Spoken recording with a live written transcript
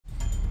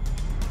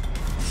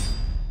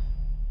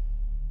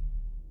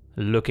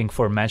Looking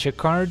for magic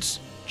cards?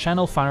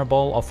 Channel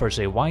Fireball offers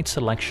a wide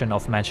selection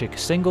of magic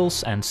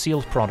singles and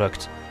sealed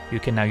product. You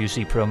can now use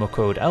the promo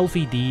code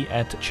LVD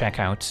at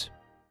checkout.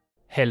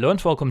 Hello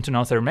and welcome to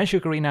another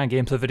Magic Arena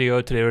gameplay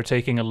video. Today we're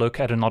taking a look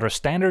at another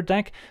standard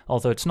deck,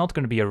 although it's not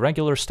going to be a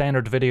regular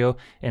standard video.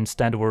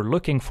 Instead we're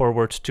looking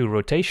forward to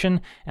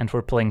rotation, and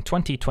we're playing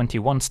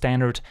 2021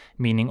 standard,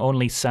 meaning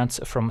only sets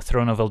from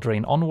Throne of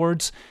Eldraine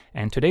onwards.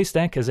 And today's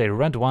deck is a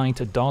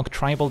red-white dog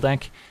tribal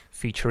deck,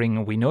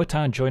 featuring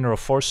Winota, Joiner of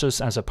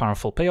Forces, as a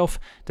powerful payoff.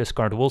 This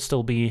card will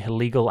still be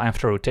legal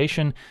after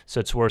rotation,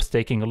 so it's worth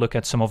taking a look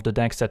at some of the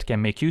decks that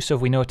can make use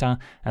of Winota,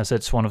 as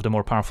it's one of the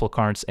more powerful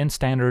cards in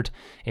Standard.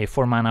 A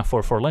 4-mana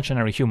 4/4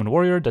 legendary human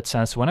warrior that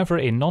says whenever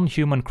a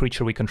non-human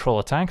creature we control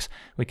attacks,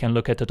 we can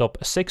look at the top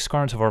 6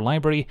 cards of our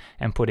library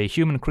and put a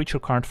human creature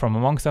card from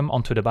among them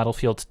onto the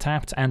battlefield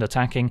tapped and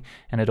attacking,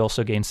 and it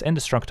also gains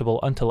indestructible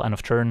until end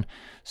of turn.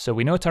 So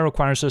Winota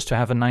requires us to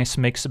have a nice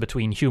mix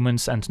between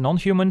humans and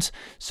non-humans,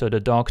 so the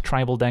dog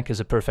tribal deck is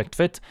a perfect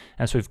fit,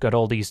 as we've got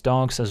all these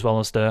dogs as well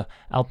as the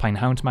Alpine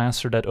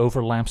Houndmaster that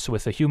overlaps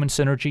with the human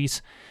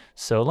synergies.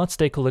 So let's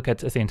take a look at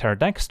the entire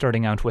deck,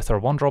 starting out with our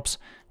 1-drops,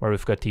 where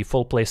we've got the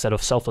full playset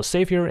of Selfless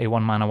Savior, a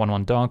 1-mana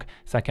 1/1 dog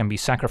that can be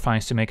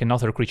sacrificed to make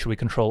another creature we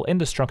control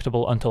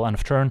indestructible until end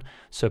of turn,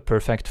 so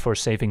perfect for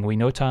saving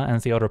Winota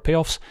and the other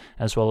payoffs,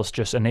 as well as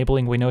just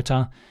enabling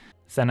Winota.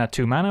 Then at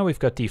 2 mana, we've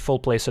got the full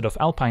playset of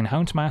Alpine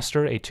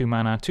Houndmaster, a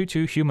 2-mana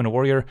 2/2 human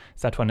warrior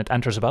that when it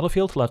enters the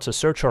battlefield lets us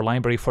search our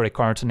library for a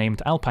card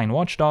named Alpine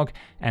Watchdog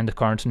and a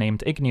card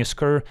named Igneous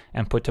Cur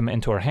and put them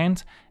into our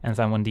hand, and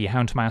then when the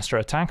Houndmaster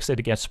attacks,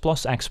 it gets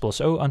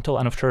 +X+0 until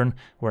end of turn,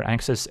 where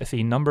X is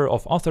the number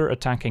of other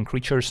attacking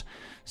creatures.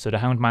 So the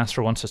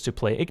Houndmaster wants us to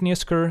play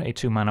Igneous Cur, a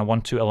 2-mana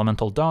 1/2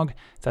 elemental dog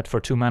that for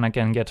 2 mana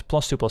can get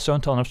 +2/+0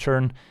 until end of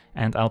turn,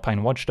 and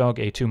Alpine Watchdog,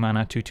 a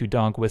 2-mana 2/2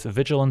 dog with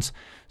Vigilance.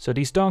 So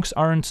these dogs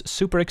aren't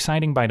super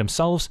exciting by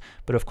themselves,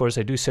 but of course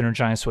they do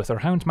synergize with our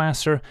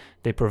Houndmaster.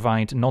 They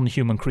provide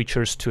non-human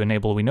creatures to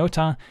enable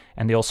Winota,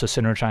 and they also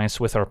synergize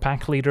with our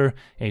Pack Leader,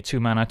 a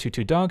 2-mana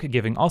 2/2 dog,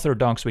 giving other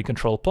dogs we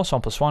control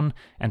 +1/+1,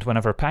 and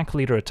whenever Pack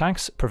Leader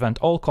attacks, prevent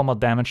all combat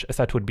damage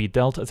that would be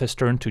dealt this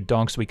turn to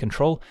dogs we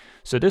control.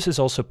 So this is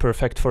also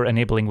perfect for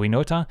enabling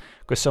Winota,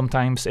 because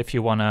sometimes if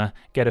you want to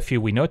get a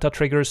few Winota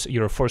triggers,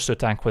 you're forced to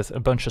attack with a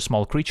bunch of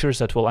small creatures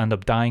that will end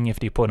up dying if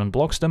the opponent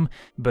blocks them.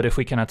 But if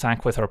we can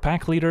attack with our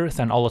Pack Leader,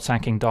 then all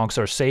attacking dogs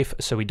are safe,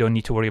 so we don't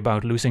need to worry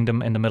about losing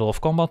them in the middle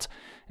of combat.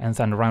 And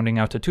then rounding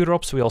out the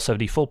 2-drops, we also have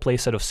the full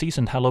playset of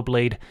Seasoned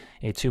Hellblade,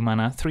 a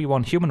 2-mana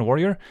 3/1 human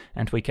warrior,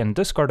 and we can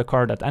discard a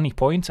card at any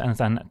point and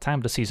then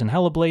tap the Seasoned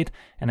Hellblade,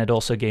 and it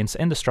also gains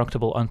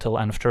indestructible until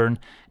end of turn.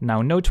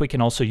 Now note, we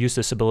can also use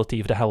this ability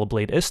if the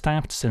Hellblade is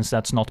tapped, since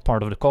that's not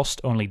part of the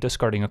cost, only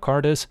discarding a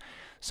card is.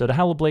 So the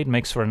Hellblade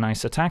makes for a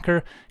nice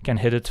attacker, can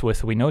hit it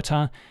with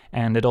Winota,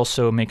 and it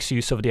also makes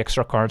use of the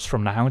extra cards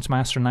from the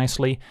Houndmaster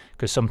nicely,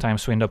 because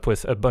sometimes we end up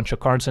with a bunch of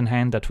cards in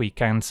hand that we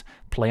can't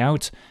play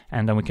out,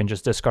 and then we can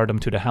just discard them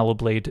to the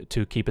Hellblade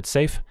to keep it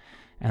safe.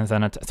 And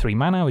then at 3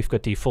 mana, we've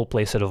got the full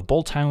playset of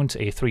Bolthound,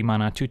 a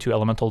 3-mana 2/2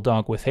 elemental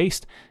dog with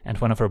haste, and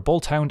whenever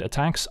Bolthound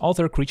attacks,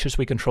 other creatures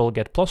we control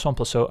get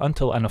 +1/+0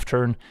 until end of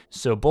turn.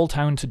 So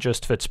Bolthound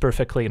just fits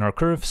perfectly in our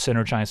curve,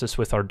 synergizes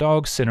with our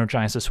dogs,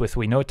 synergizes with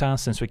Winota,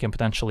 since we can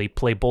potentially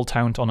play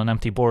Bolthound on an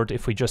empty board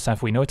if we just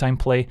have Winota in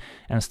play,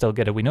 and still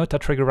get a Winota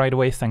trigger right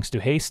away thanks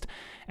to haste.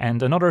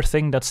 And another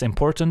thing that's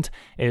important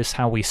is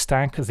how we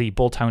stack the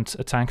Bolthound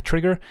attack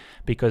trigger,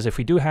 because if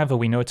we do have a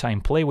Winota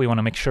in play, we want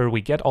to make sure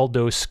we get all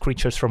those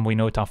creatures from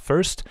Winota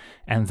first,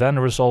 and then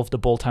resolve the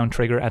Bolthound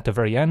trigger at the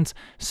very end.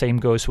 Same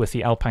goes with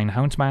the Alpine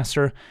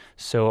Houndmaster,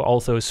 so all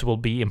those will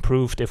be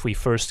improved if we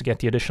first get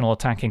the additional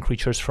attacking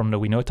creatures from the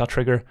Winota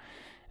trigger.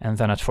 And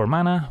then at 4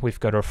 mana, we've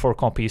got our 4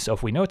 copies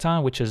of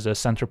Winota, which is the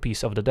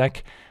centerpiece of the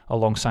deck,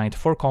 alongside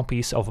 4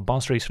 copies of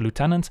Basri's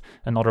Lieutenant,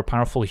 another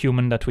powerful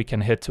human that we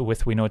can hit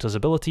with Winota's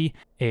ability,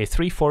 a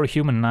 3/4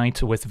 human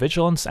knight with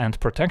Vigilance and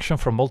protection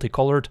from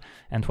multicolored,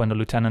 and when the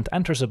Lieutenant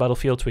enters the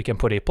battlefield, we can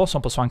put a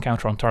 +1/+1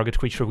 counter on target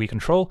creature we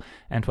control,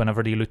 and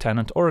whenever the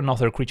Lieutenant or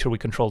another creature we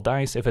control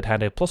dies, if it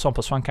had a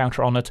 +1/+1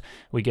 counter on it,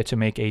 we get to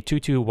make a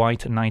 2/2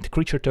 white knight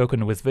creature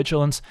token with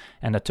Vigilance,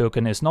 and that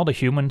token is not a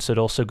human, so it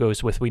also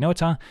goes with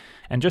Winota.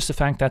 And just the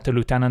fact that the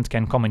Lieutenant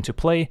can come into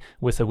play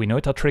with a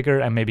Winota trigger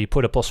and maybe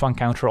put a +1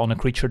 counter on a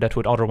creature that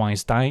would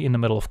otherwise die in the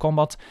middle of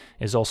combat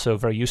is also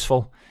very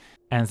useful.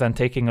 And then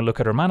taking a look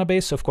at our mana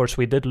base, of course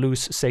we did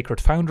lose Sacred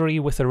Foundry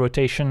with the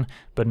rotation,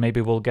 but maybe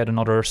we'll get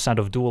another set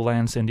of dual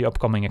lands in the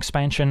upcoming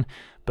expansion.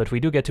 But we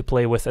do get to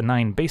play with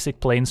 9 basic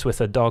planes with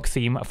a dog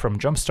theme from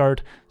Jumpstart,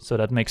 so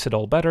that makes it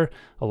all better,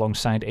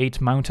 alongside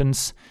 8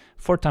 mountains,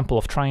 4 Temple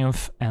of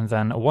Triumph, and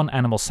then 1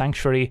 Animal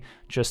Sanctuary,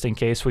 just in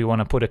case we want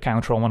to put a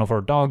counter on one of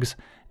our dogs,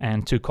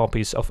 and 2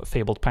 copies of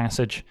Fabled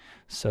Passage.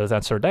 So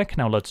that's our deck.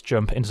 Now let's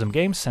jump into some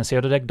games and see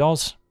how the deck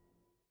does.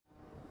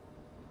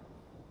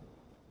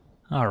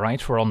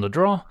 Alright, we're on the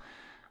draw.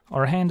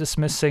 Our hand is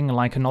missing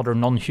like another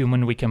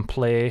non-human we can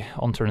play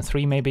on turn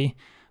 3 maybe,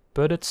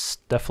 but it's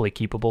definitely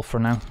keepable for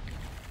now.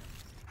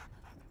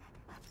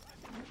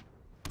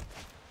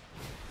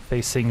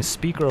 Facing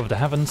Speaker of the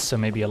Heavens, so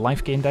maybe a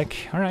life gain deck.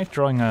 Alright,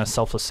 drawing a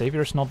Selfless Savior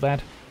is not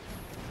bad.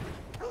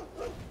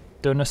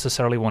 Don't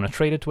necessarily want to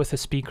trade it with a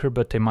Speaker,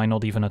 but they might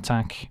not even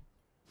attack.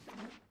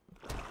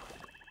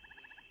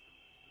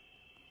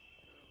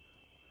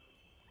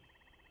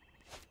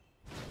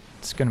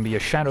 It's going to be a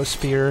Shadow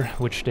Spear,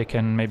 which they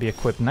can maybe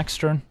equip next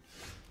turn.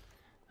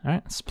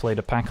 Alright, let's play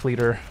the Pack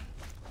Leader.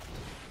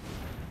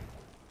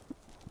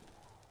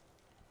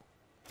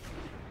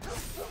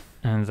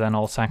 And then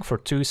I'll attack for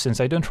 2,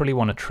 since I don't really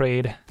want to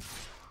trade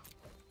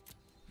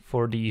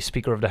for the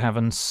Speaker of the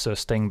Heavens, so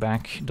staying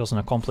back doesn't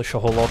accomplish a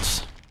whole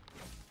lot.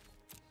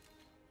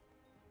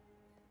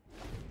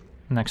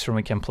 Next turn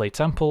we can play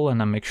Temple, and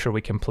then make sure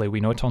we can play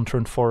Winota on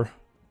turn 4.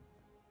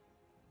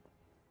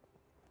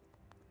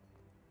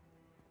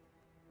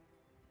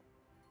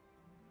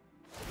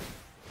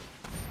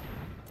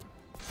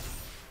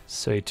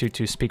 So a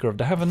 2/2 Speaker of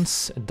the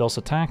Heavens, it does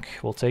attack,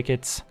 we'll take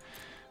it.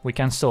 We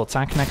can still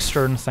attack next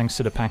turn thanks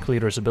to the Pack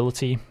Leader's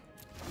ability.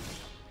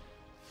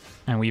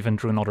 And we even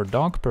drew another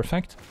dog,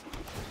 perfect.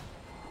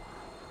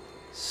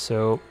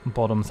 So,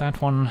 bottom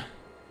that one.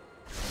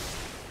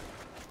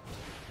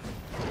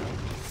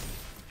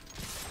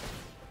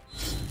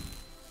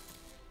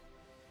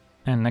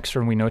 And next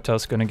turn Winota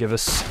is going to give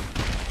us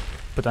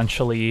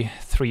potentially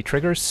 3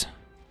 triggers.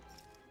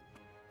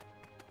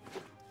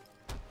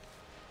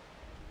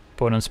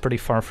 Opponent's pretty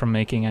far from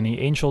making any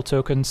angel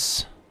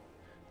tokens,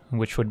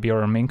 which would be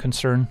our main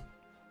concern.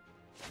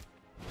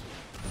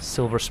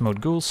 Silver Smote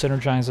Ghoul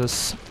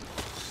synergizes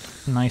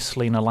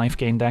nicely in a life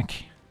gain deck.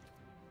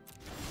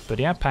 But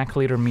yeah, Pack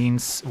Leader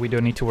means we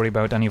don't need to worry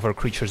about any of our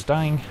creatures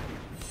dying.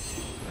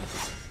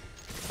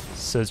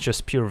 So it's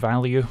just pure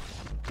value.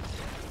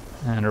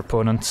 And our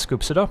opponent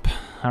scoops it up.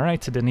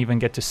 Alright, I didn't even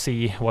get to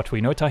see what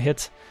Winota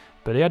hit.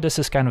 But yeah, this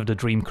is kind of the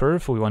dream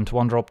curve. We went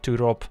 1-drop,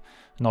 2-drop,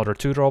 another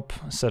 2-drop,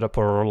 set up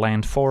our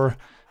land 4,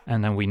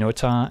 and then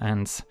Winota,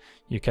 and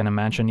you can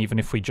imagine even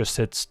if we just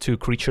hit 2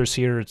 creatures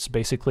here, it's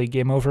basically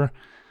game over.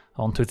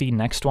 On to the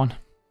next one.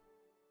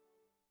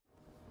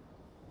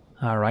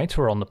 Alright,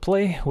 we're on the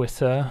play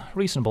with a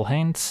reasonable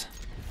hand.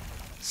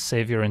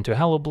 Savior into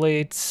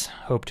Hallowblade,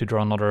 hope to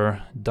draw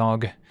another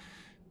dog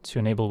to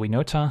enable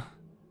Winota.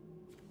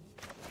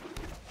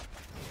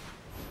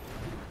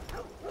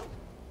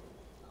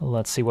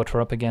 Let's see what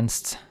we're up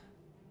against.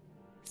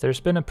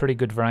 There's been a pretty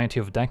good variety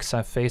of decks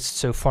I've faced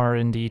so far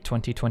in the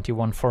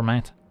 2021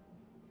 format.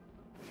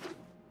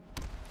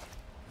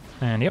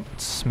 And yep,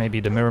 it's maybe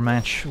the mirror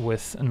match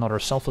with another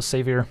Selfless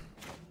Savior.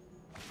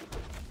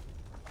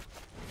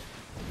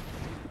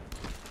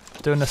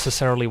 Don't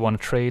necessarily want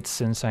to trade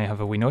since I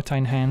have a Winota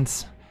in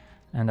hand,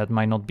 and that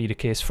might not be the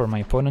case for my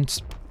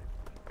opponents.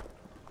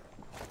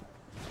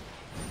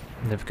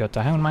 They've got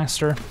the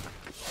Houndmaster.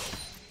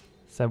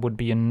 That would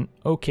be an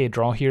okay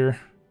draw here,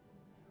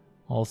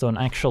 although an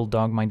actual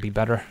dog might be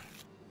better.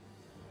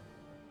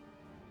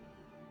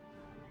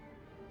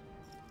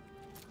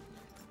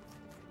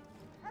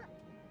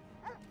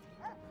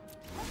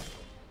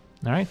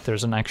 Alright,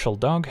 there's an actual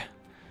dog,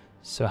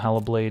 so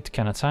Hallowblade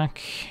can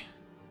attack.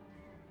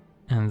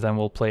 And then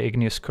we'll play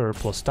Igneous Cur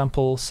plus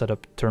Temple, set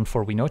up turn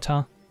 4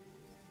 Winota.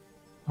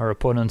 Our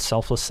opponent's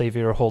Selfless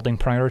Savior holding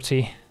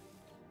priority.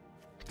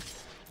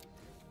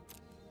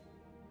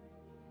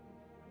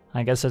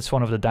 I guess that's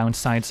one of the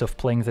downsides of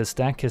playing this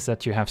deck, is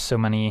that you have so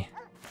many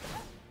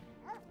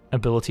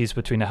abilities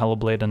between the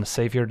Hellblade and the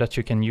Savior that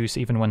you can use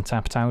even when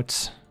tapped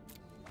out.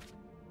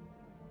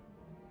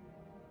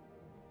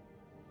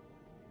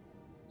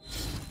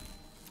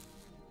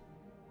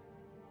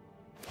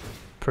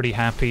 Pretty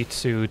happy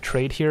to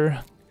trade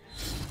here,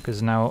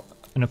 because now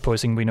an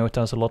opposing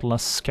Winota is a lot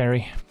less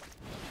scary.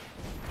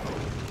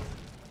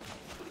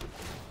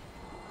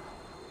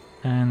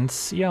 And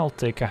yeah, I'll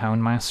take a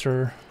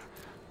Houndmaster.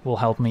 Will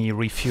help me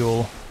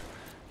refuel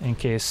in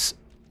case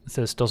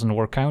this doesn't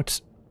work out.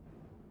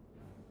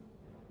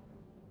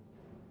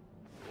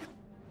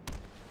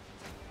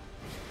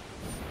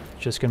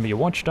 Just gonna be a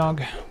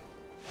Watchdog.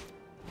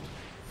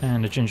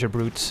 And a Ginger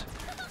Brute.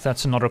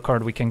 That's another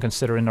card we can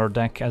consider in our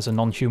deck as a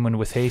non-human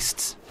with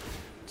haste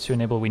to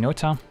enable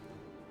Winota.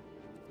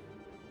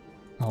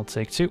 I'll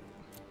take 2.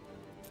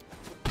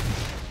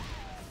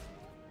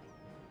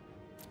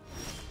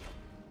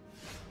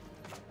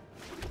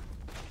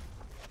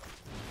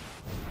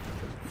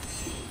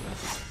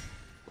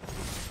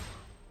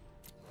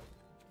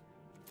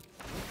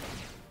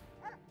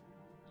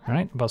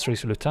 Alright,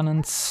 Basri's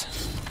Lieutenants.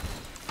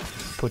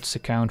 Puts a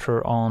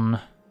counter on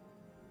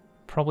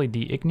probably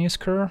the Igneous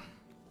Cur.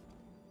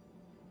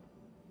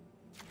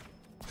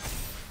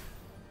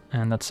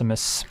 And that's a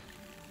miss.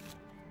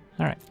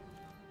 Alright.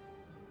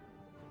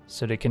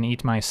 So they can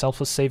eat my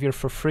Selfless Savior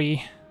for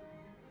free.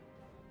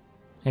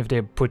 If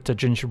they put the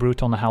Ginger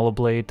Brute on the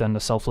Hallowblade, then the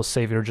Selfless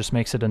Savior just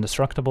makes it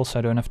indestructible, so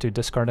I don't have to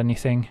discard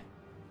anything.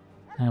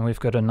 And we've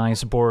got a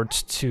nice board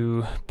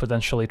to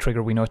potentially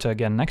trigger Winota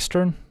again next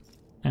turn.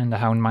 And the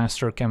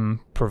Houndmaster can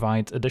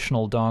provide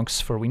additional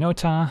dogs for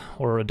Winota,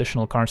 or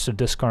additional cards to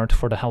discard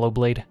for the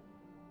Hallowblade.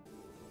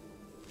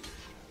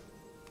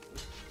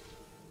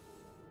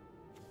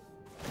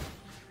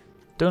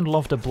 Don't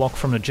love the block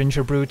from the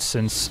Gingerbread,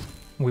 since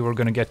we were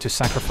gonna get to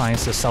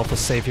sacrifice the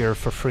Selfless Savior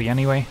for free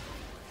anyway.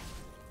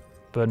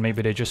 But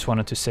maybe they just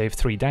wanted to save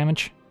 3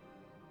 damage.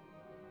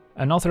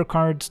 Another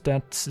card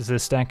that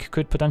this deck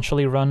could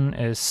potentially run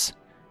is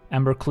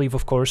Embercleave,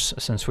 of course,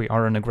 since we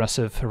are an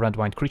aggressive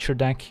red-white creature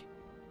deck.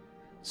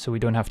 So we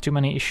don't have too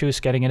many issues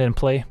getting it in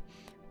play.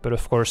 But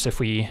of course, if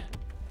we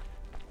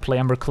play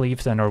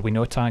Embercleave, then our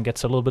Winota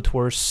gets a little bit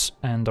worse,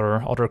 and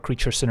our other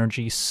creature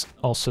synergies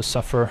also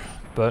suffer.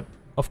 But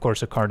of course,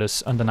 the card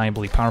is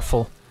undeniably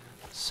powerful,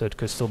 so it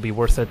could still be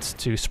worth it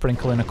to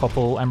sprinkle in a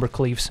couple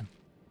Embercleaves.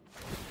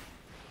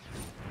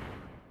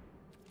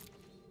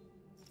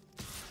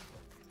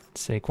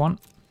 Take 1.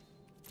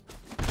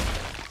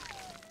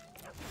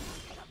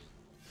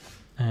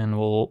 And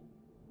we'll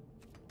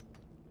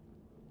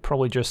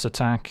probably just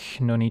attack,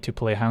 no need to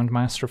play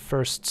Houndmaster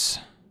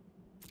first.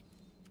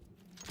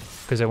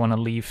 Because I want to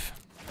leave.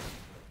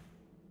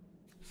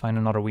 Find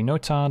another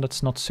Winota,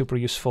 that's not super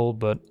useful,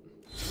 but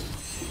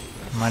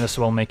might as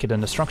well make it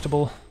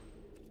indestructible.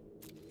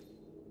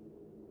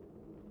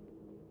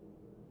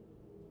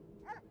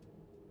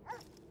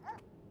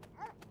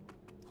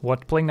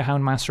 What playing the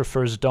Houndmaster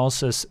first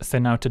does is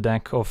thin out the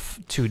deck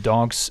of 2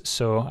 dogs,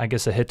 so I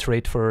guess the hit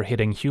rate for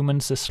hitting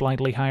humans is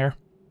slightly higher.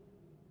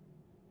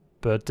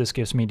 But this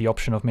gives me the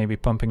option of maybe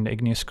pumping the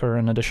Igneous Cur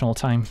an additional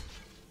time.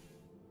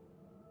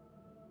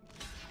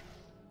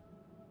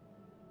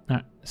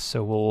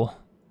 So we'll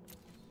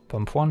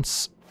pump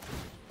once.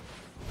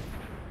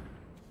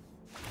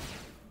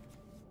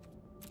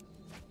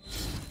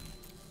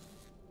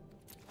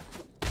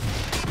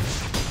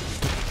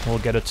 We'll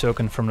get a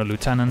token from the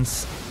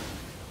Lieutenants.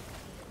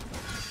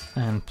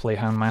 And play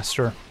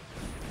Houndmaster.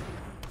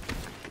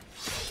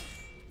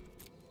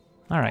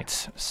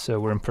 Alright, so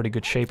we're in pretty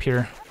good shape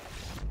here.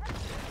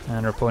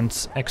 And our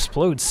opponent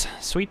explodes.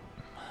 Sweet.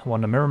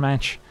 Won the mirror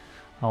match.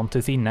 On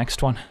to the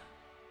next one.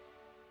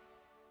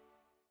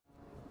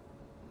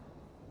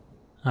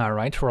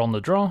 Alright, we're on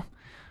the draw.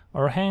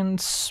 Our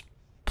hand's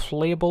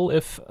playable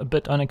if a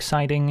bit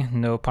unexciting.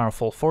 No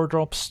powerful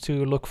 4-drops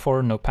to look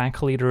for, no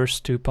pack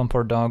leaders to pump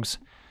our dogs.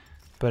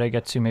 But I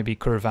get to maybe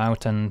curve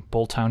out and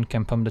Bolthound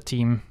can pump the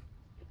team.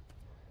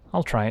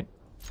 I'll try it.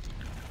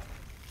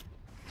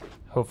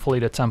 Hopefully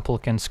the temple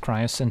can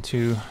scry us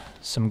into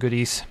some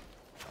goodies.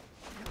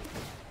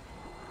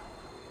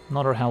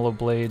 Another Hallow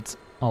Blade,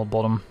 I'll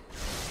bottom.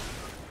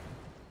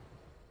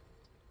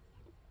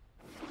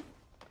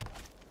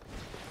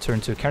 Turn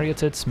to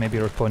Caryatids, maybe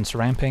our opponent's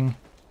ramping.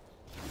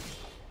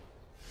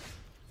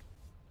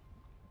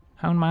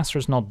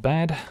 Houndmaster's not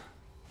bad.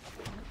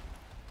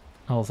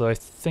 Although I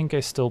think I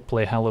still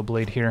play Hallow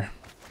Blade here.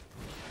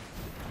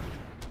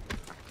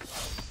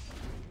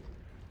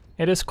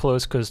 It is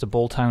close because the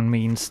Bolthound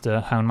means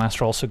the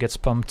Houndmaster also gets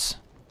pumped.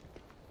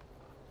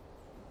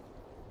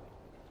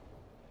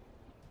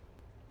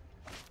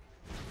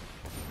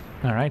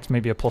 Alright,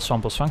 maybe a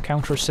 +1/+1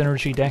 counter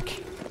synergy deck.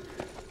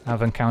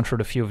 I've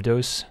encountered a few of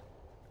those.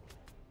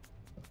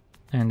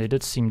 And they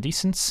did seem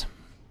decent.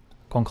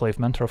 Conclave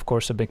Mentor, of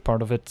course, a big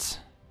part of it.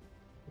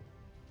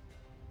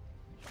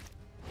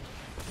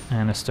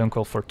 And a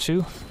Stonecoil for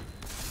 2.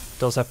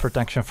 Does have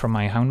protection from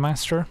my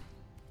Houndmaster.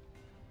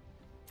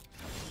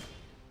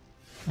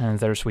 And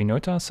there's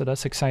Winota, so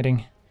that's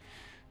exciting.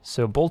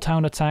 So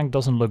Bolthound attack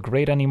doesn't look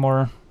great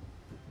anymore.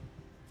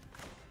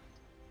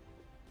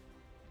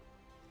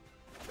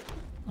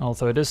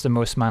 Although it is the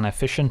most mana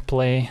efficient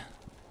play.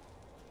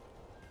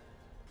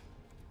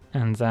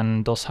 And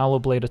then does Hallow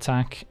Blade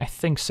attack? I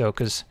think so,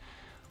 because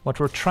what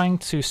we're trying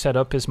to set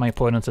up is my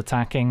opponent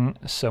attacking,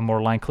 so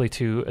more likely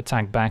to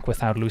attack back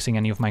without losing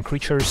any of my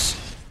creatures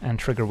and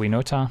trigger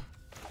Winota.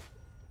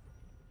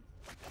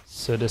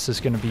 So this is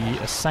going to be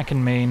a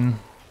second main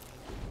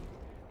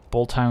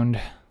Bolthound.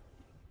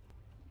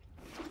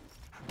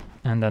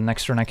 And then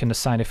next turn I can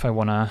decide if I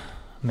want to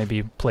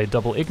maybe play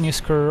double Igneous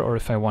Cur or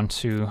if I want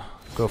to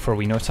go for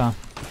Winota.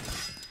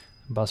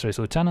 Basri's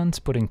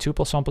Lieutenant, putting 2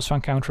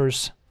 +1/+1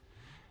 counters.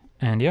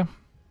 And yeah,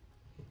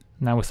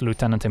 now with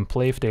Lieutenant in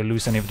play, if they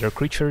lose any of their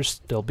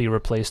creatures, they'll be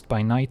replaced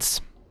by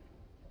Knights.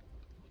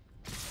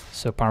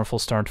 So powerful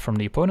start from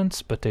the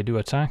opponents, but they do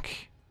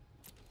attack.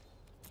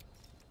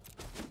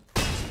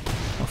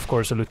 Of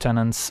course, the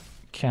Lieutenants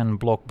can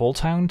block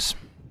Bolthound.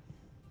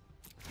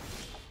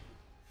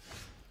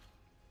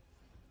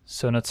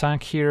 So an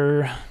attack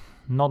here,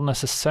 not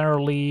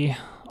necessarily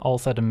all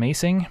that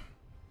amazing.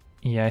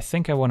 Yeah, I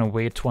think I want to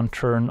wait 1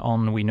 turn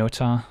on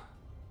Winota.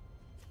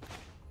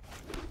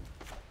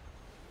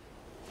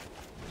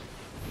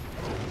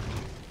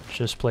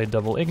 Just play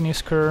double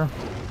Igneous Cur.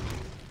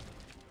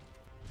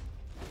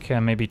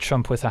 Can maybe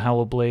chump with a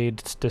Hallow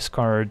Blade,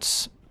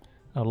 discards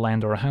a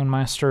land or a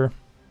Houndmaster.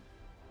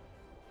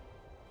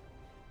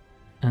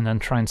 And then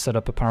try and set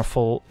up a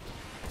powerful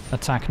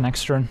attack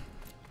next turn.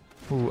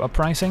 Ooh,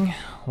 Uprising.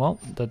 Well,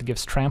 that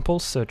gives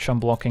tramples, so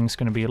chump blocking is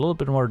going to be a little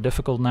bit more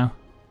difficult now.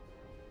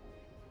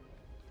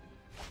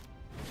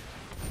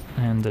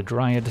 And the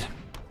Dryad.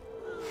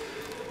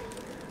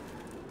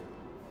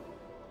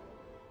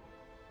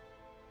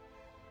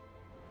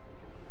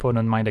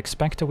 Opponent might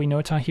expect a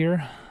Winota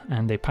here,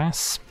 and they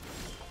pass.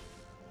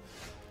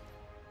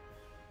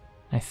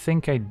 I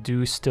think I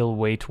do still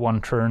wait one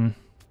turn.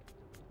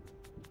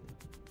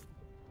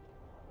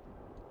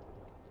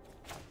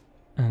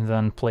 And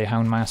then play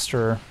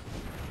Houndmaster.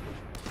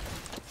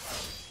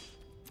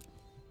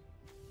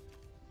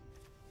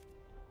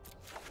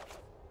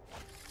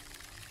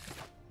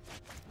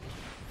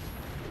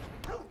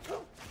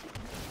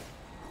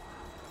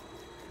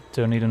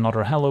 Don't need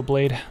another Hollow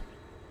Blade.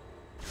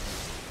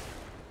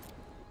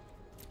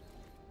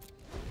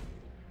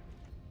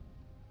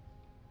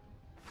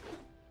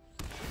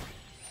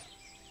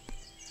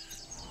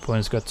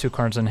 Opponent's got 2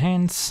 cards in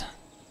hands.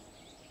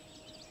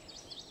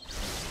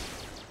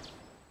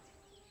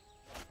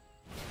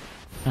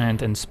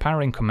 And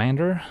Inspiring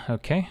Commander,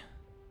 okay.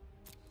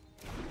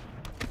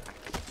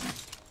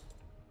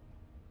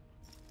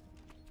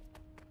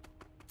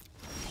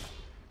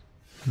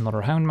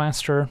 Another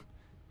Houndmaster.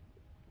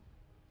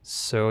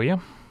 So yeah,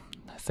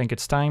 I think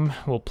it's time.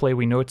 We'll play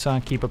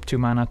Winota, keep up 2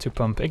 mana to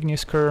pump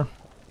Igneous Cur.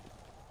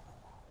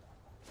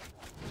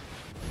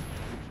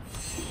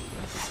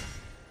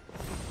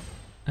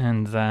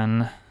 And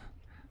then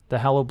the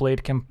Hollow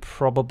Blade can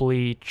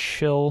probably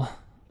chill.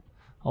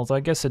 Although I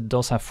guess it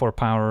does have 4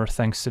 power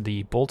thanks to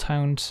the Bolt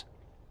Hound.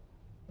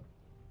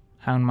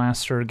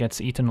 Houndmaster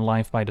gets eaten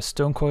alive by the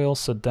Stone Coil,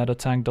 so that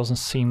attack doesn't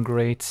seem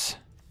great.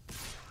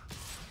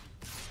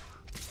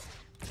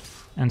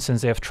 And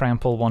since they have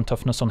Trample, 1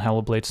 toughness on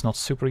Hollow Blade's not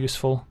super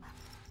useful.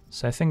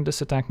 So I think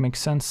this attack makes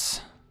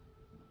sense.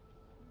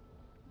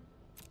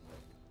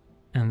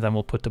 And then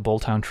we'll put the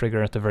Bolt Hound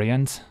trigger at the very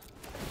end.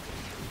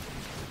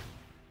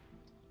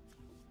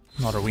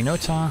 Another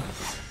Winota.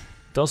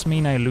 Does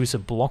mean I lose a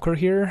blocker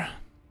here,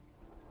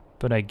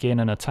 but I gain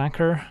an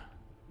attacker.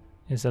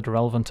 Is that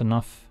relevant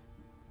enough?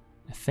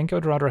 I think I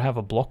would rather have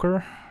a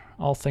blocker,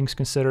 all things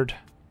considered.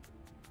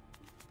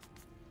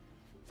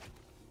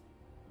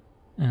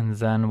 And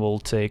then we'll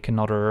take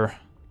another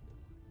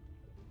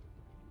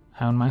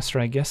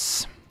Houndmaster, I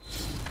guess.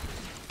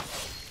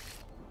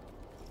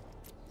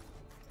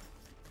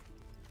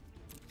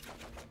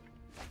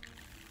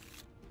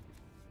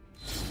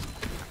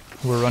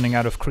 We're running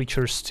out of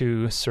creatures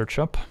to search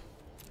up.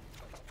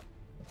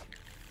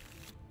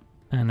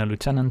 And a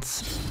Lieutenant.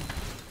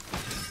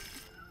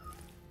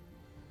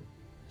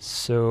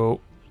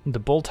 So the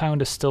Bolt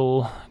Hound is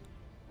still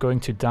going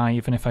to die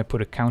even if I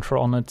put a counter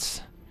on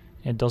it.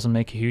 It doesn't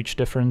make a huge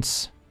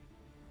difference.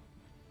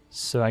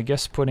 So I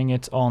guess putting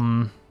it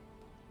on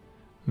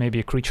maybe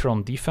a creature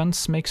on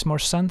defense makes more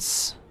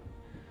sense.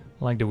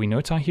 Like the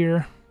Winota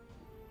here.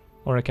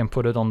 Or I can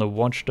put it on the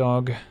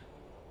Watchdog,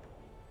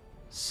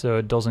 so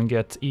it doesn't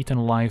get eaten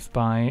alive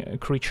by a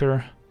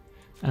creature.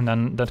 And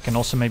then that can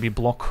also maybe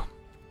block.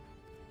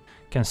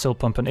 Can still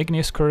pump an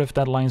Igneous Cur if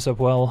that lines up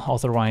well,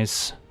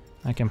 otherwise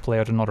I can play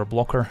out another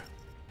blocker.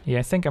 Yeah,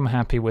 I think I'm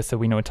happy with the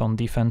Winota on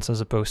defense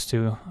as opposed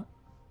to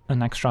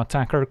an extra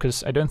attacker,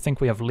 because I don't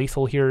think we have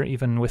lethal here,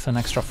 even with an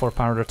extra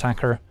 4-powered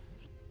attacker.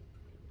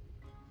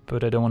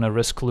 But I don't want to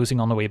risk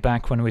losing on the way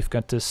back when we've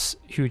got this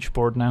huge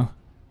board now.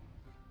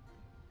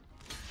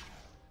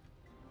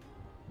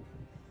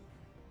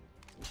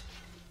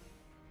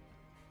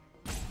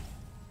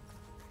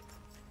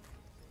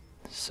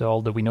 So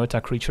all the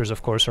Winota creatures,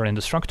 of course, are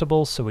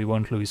indestructible, so we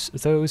won't lose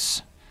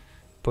those.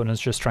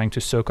 Opponent's just trying to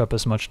soak up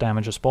as much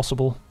damage as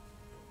possible.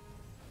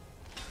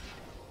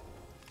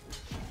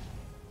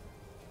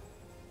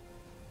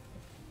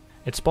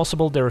 It's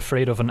possible they're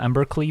afraid of an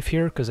Embercleave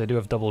here, because I do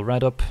have double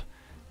red up,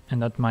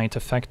 and that might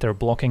affect their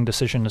blocking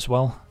decision as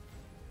well.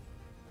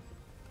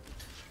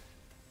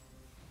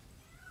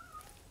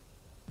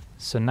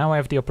 So now I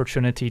have the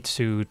opportunity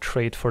to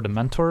trade for the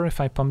Mentor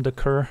if I pump the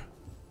Cur.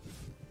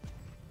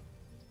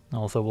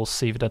 Although we'll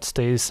see if that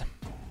stays.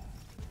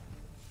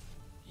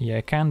 Yeah,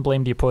 I can't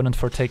blame the opponent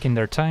for taking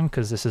their time,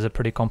 because this is a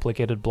pretty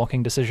complicated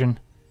blocking decision.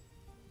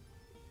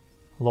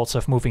 Lots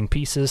of moving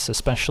pieces,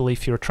 especially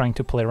if you're trying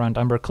to play around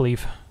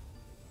Embercleave.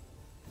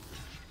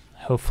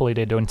 Hopefully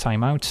they don't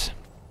time out.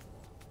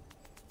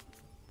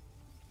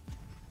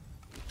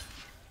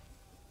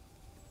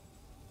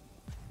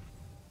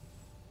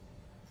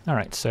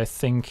 Alright, so I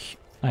think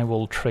I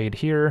will trade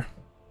here.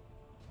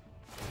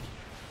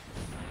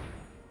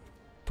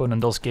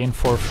 Opponent does gain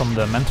 4 from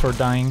the Mentor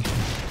dying.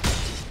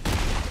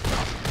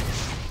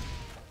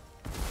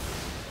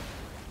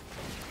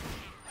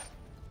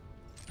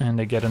 And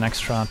they get an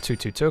extra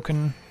 2/2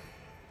 token.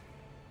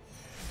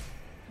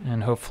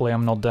 And hopefully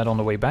I'm not dead on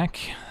the way back.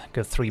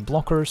 Got 3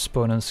 blockers,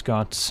 opponent's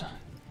got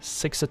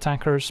 6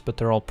 attackers, but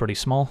they're all pretty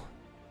small.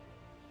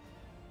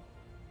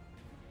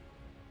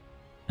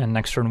 And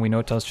next turn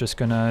Winota's just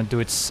gonna do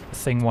its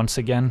thing once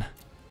again.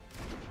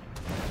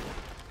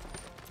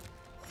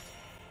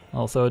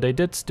 Although they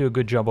did do a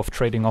good job of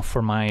trading off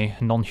for my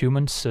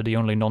non-humans, so the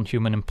only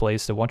non-human in play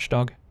is the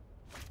Watchdog.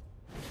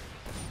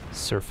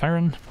 Sir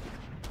Farron.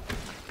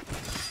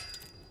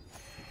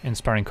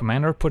 Inspiring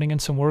Commander putting in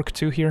some work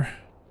too here.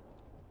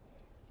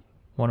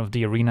 One of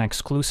the arena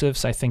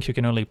exclusives. I think you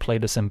can only play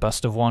this in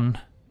best of 1.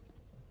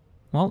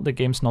 Well, the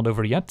game's not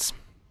over yet.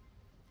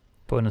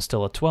 Opponent's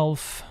still at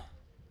 12.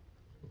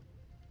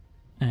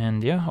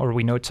 And yeah, our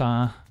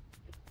Winota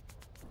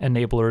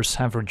enablers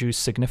have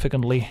reduced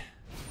significantly.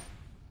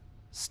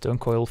 Stone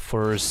Coil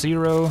for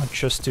 0,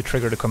 just to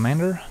trigger the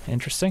commander.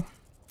 Interesting.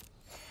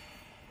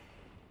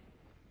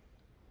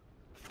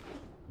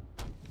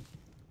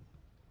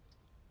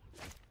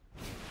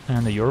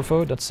 And the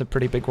Yorvo, that's a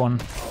pretty big one.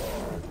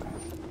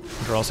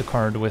 Draws a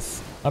card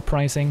with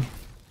Uprising.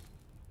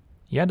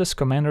 Yeah, this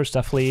commander is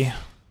definitely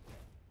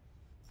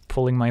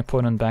pulling my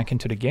opponent back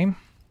into the game.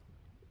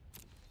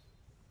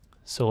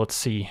 So let's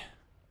see.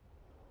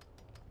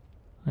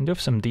 I do have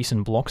some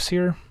decent blocks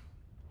here.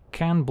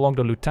 Can block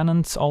the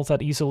Lieutenant all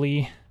that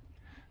easily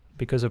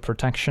because of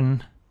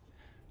protection.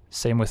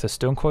 Same with the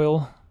Stone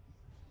Coil.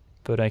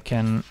 But I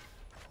can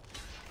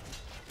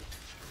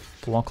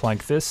block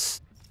like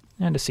this.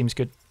 And this seems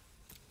good.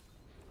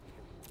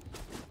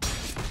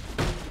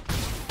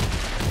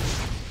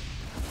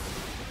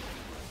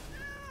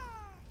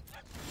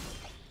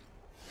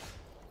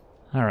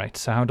 Alright,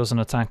 so how does an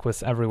attack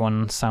with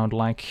everyone sound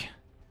like?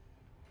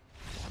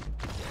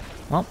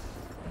 Well,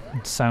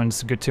 it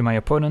sounds good to my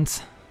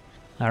opponent.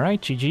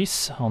 Alright,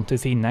 GG's, on to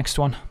the next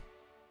one.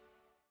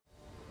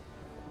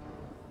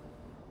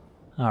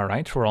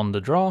 Alright, we're on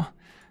the draw.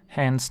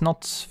 Hands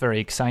not very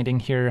exciting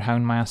here,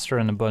 Houndmaster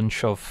and a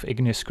bunch of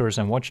Igneous Curse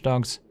and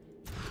Watchdogs.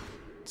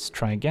 Let's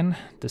try again,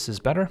 this is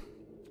better.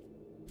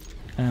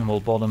 And we'll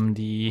bottom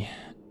the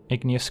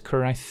Igneous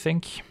Curse, I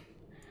think.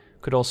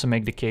 Could also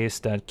make the case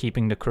that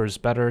keeping the curse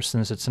better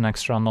since it's an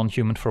extra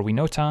non-human for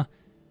Winota.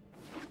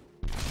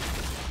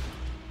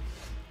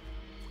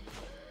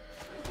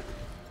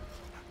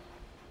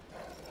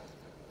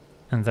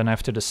 And then I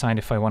have to decide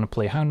if I want to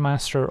play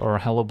Houndmaster or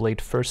Hellblade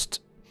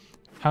first.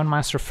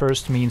 Houndmaster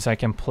first means I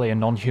can play a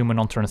non-human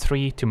on turn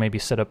 3 to maybe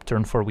set up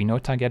turn 4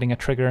 Winota getting a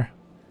trigger.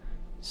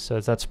 So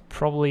that's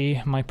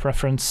probably my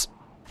preference.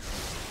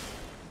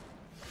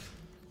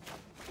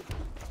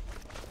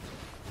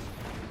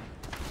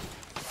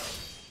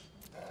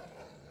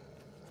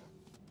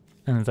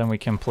 And then we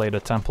can play the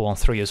Temple on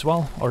 3 as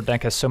well. Our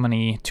deck has so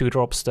many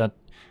 2-drops that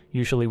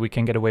usually we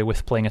can get away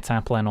with playing a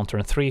tap land on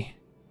turn 3.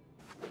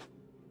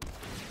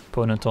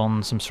 Opponent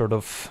on some sort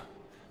of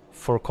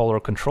 4-color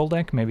control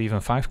deck, maybe even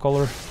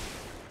 5-color.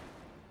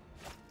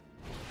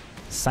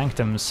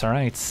 Sanctums,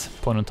 alright.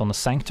 Opponent on the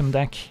Sanctum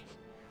deck.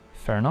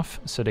 Fair enough,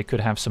 so they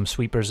could have some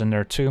sweepers in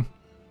there too.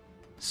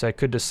 So I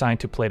could decide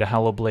to play the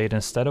Hellblade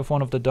instead of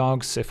one of the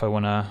dogs if I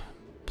want to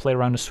play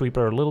around the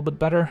sweeper a little bit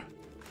better.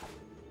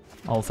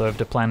 Although if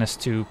the plan is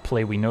to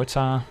play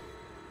Winota,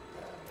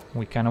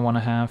 we kind of want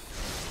to have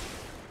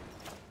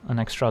an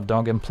extra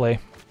dog in play.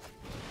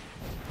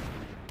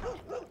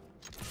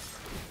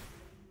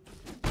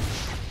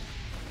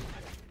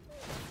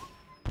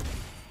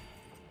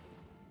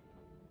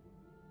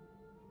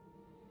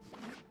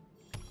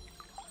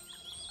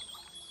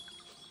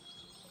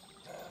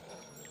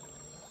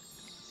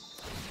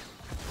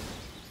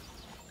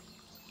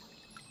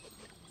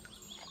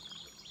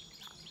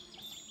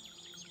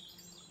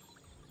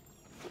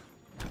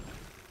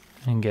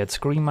 And gets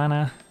green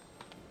mana.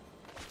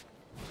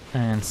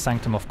 And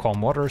Sanctum of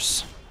Calm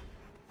Waters.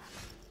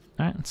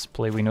 Alright, let's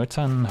play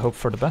Winota and hope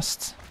for the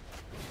best.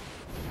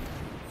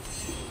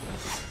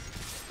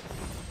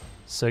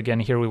 So again,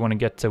 here we want to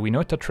get the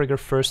Winota trigger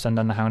first and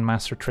then the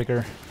Houndmaster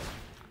trigger.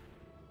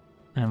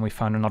 And we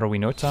found another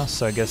Winota,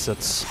 so I guess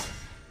that's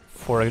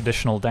 4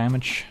 additional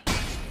damage.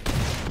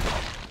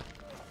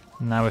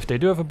 Now if they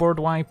do have a board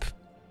wipe,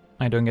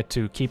 I don't get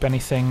to keep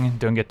anything,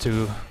 don't get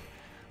to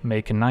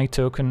make a Knight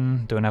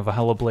token, don't have a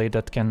Hellblade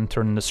that can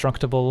turn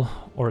indestructible,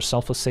 or a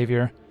Selfless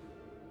Savior.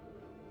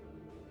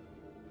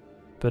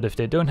 But if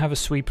they don't have a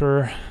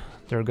sweeper,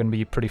 they're gonna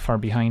be pretty far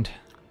behind.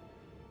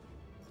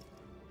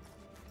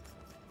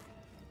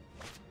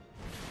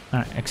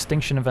 Alright,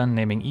 Extinction Event,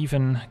 naming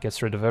even,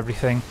 gets rid of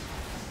everything.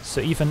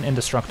 So even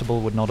indestructible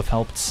would not have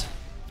helped.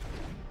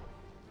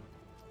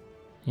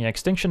 Yeah,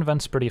 Extinction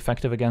Event's pretty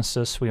effective against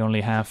us. We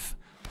only have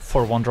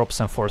 4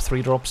 1-drops and 4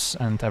 3-drops,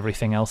 and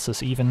everything else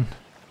is even.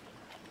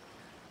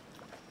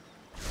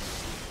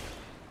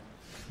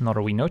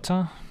 Another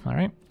Winota,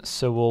 alright,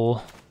 so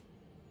we'll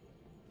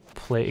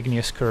play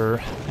Igneous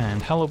Curse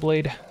and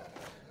Hellblade.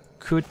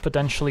 Could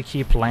potentially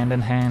keep land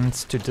in hand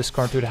to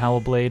discard to the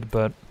Hellblade,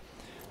 but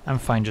I'm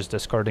fine just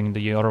discarding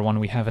the other one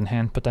we have in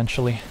hand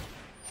potentially.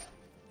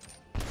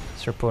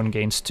 So opponent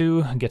gains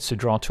 2, gets to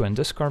draw 2 and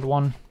discard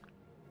 1.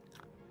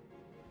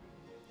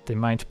 They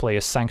might play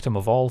a Sanctum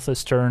of All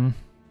this turn.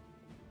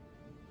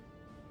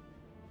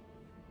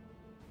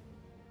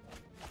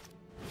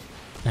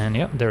 And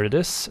yeah, there it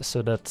is,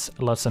 so that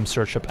lets them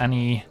search up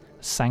any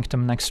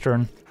Sanctum next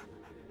turn.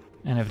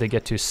 And if they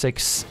get to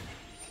 6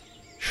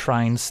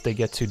 shrines, they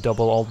get to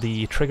double all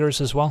the triggers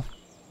as well.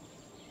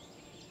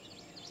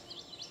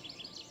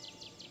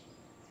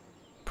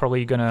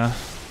 Probably gonna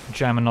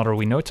jam another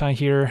Winota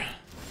here.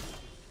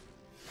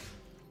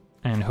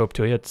 And hope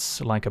to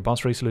hit like a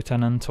Boss Race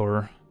Lieutenant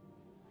or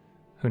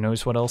who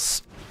knows what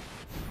else.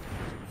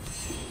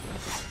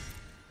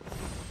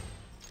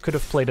 Could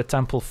have played a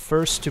Temple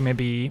first to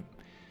maybe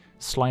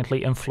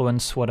slightly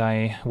influence what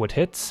I would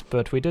hit,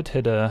 but we did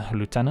hit a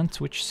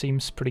lieutenant, which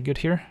seems pretty good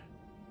here.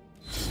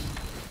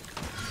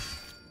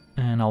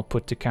 And I'll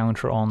put the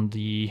counter on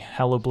the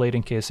Hello Blade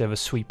in case I have a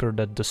sweeper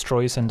that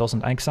destroys and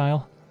doesn't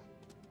exile.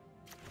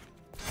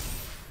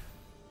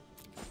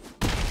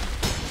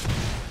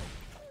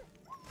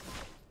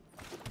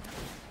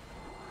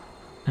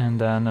 And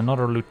then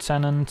another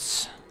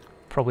lieutenant,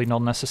 probably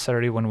not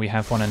necessary when we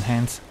have one in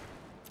hand.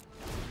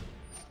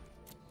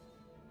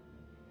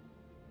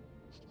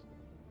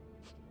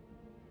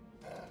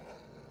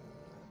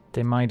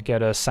 They might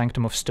get a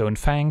Sanctum of Stone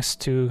Fangs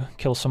to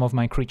kill some of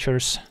my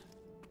creatures.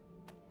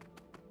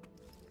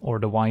 Or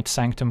the white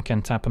Sanctum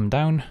can tap them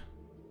down.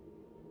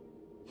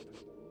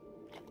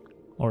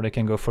 Or they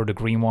can go for the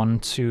green one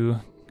to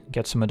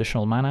get some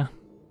additional mana.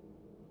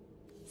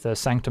 The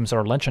Sanctums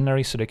are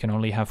legendary, so they can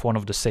only have one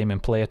of the same in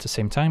play at the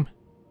same time.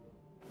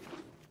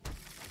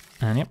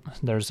 And yep,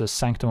 there's a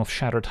Sanctum of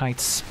Shattered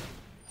Heights.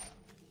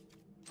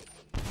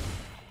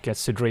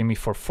 Gets to drain me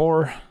for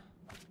 4.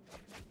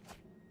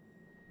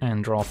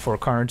 And draw 4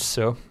 cards,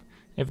 so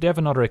if they have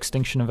another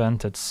Extinction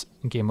event, it's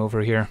game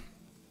over here.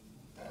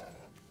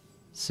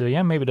 So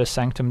yeah, maybe the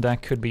Sanctum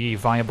deck could be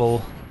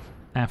viable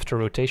after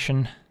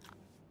rotation.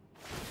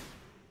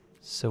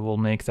 So we'll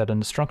make that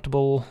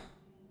indestructible.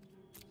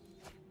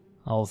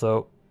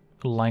 Although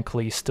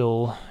likely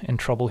still in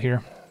trouble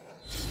here.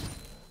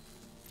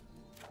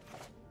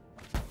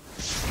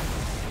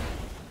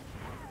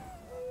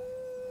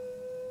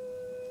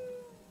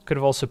 Could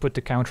have also put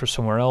the counter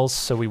somewhere else,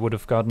 so we would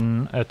have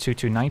gotten a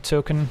 2/2 Knight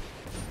token.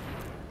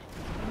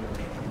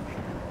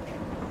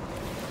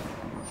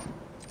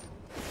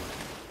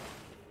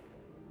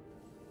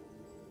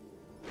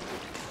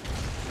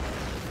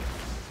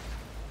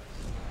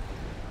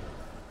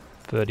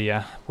 But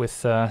yeah,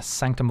 with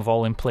Sanctum of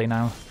All in play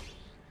now,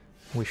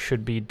 we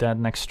should be dead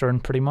next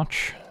turn pretty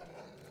much.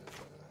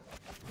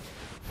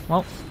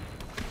 Well,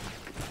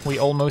 we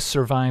almost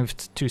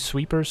survived 2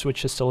 sweepers,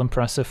 which is still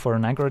impressive for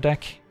an aggro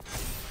deck.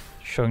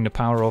 Showing the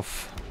power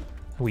of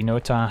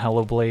Winota,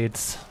 Hello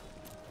Blades,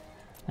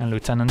 and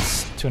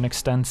Lieutenants to an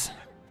extent.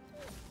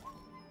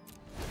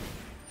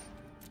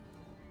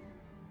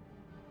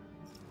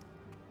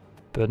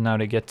 But now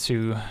they get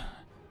to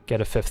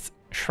get a 5th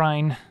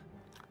Shrine.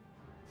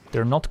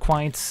 They're not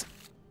quite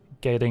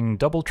getting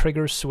double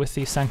triggers with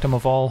the Sanctum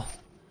of All,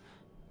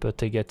 but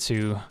they get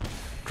to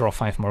draw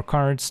 5 more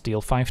cards,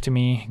 deal 5 to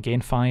me,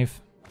 gain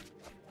 5,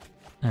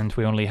 and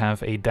we only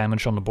have 8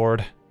 damage on the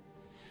board.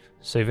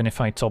 So even if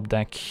I top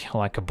deck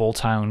like a Bolt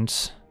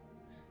Hound,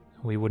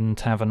 we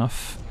wouldn't have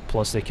enough.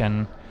 Plus they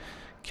can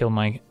kill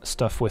my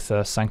stuff with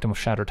a Sanctum of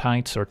Shattered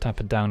Heights or tap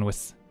it down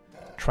with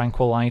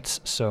Tranquil Light,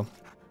 so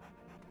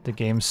the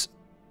game's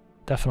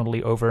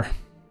definitely over.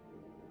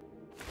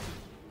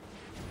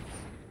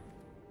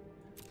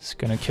 It's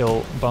gonna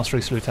kill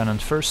Basri's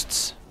Lieutenant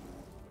first,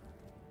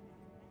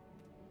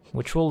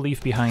 which will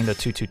leave behind a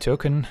 2/2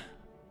 token.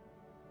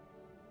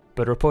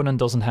 But our opponent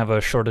doesn't have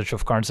a shortage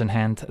of cards in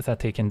hand that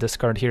they can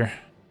discard here.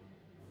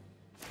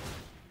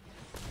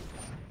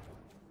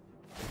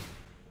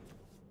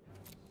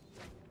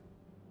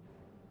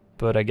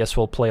 But I guess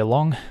we'll play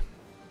along.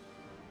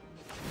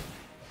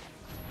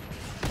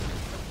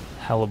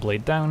 Hello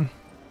Blade down.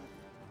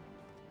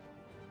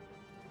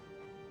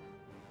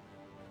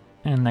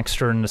 And next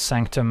turn the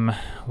Sanctum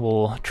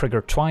will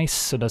trigger twice,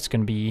 so that's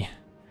going to be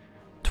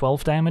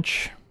 12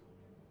 damage.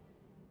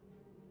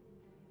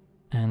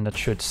 And that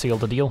should seal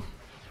the deal.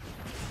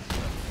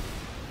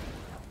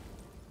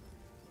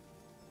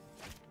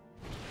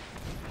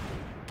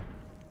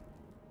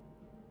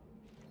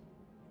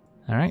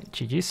 Alright,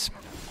 GG's.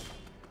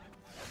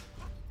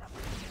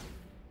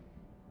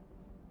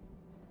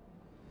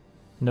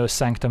 No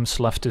Sanctums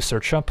left to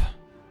search up.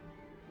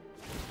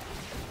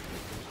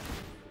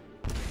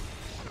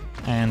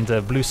 And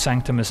blue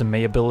Sanctum is a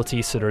May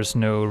ability, so there's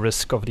no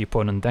risk of the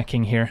opponent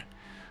decking here.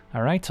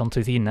 Alright, on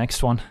to the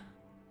next one.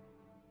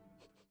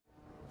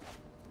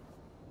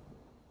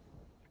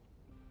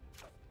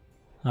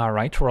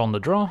 Alright, we're on the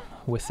draw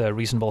with a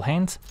reasonable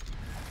hand.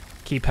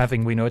 Keep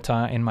having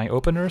Winota in my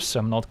openers, so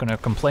I'm not gonna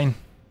complain.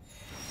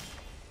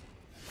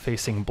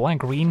 Facing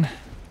black-green.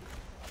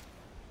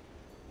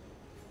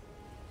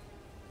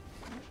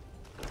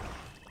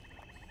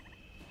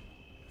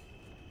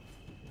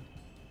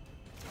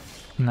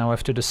 Now I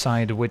have to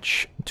decide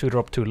which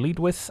 2-drop to lead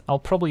with. I'll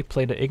probably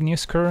play the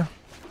Igneous Cur,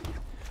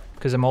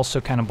 because I'm also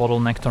kind of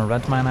bottlenecked on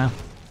red mana.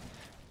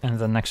 And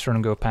then next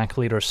turn go Pack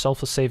Leader,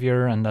 Selfless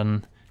Savior, and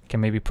then can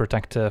maybe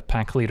protect the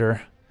Pack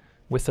Leader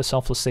with the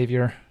Selfless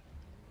Savior.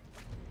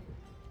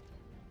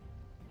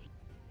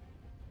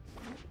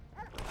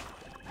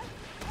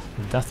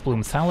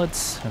 Deathbloom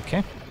Thalids,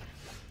 okay.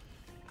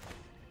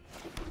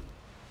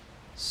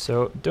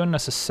 So don't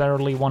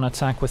necessarily want to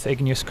attack with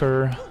Igneous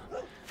Cur.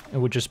 It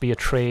would just be a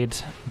trade,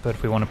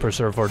 but we want to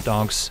preserve our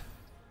dogs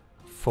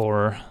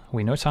for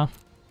Winota.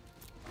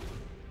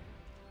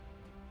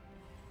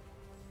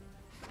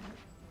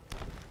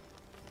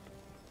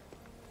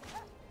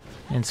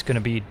 It's going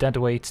to be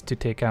Deadweight to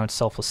take out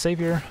Selfless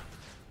Savior.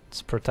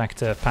 Let's protect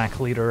the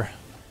pack leader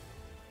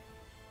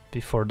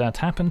before that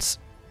happens.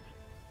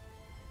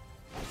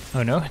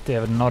 Oh no, they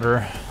have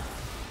another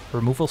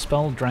removal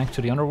spell, Drag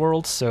to the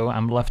Underworld, so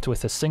I'm left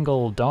with a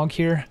single dog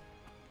here.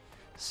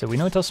 So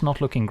Winota's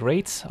not looking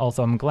great,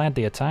 although I'm glad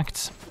they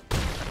attacked.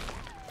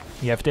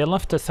 Yeah, if they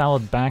left the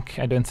Thallid back,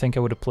 I don't think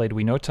I would have played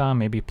Winota,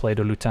 maybe played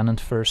a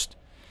Lieutenant first.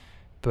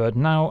 But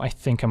now I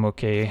think I'm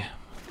okay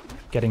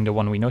getting the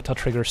one Winota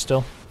trigger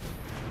still.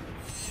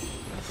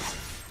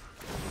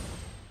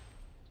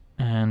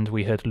 And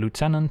we hit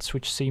Lieutenant,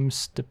 which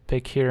seems the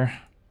pick here.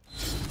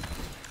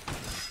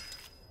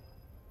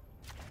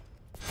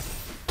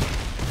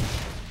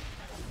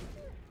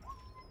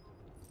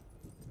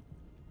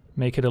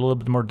 Make it a little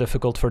bit more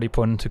difficult for the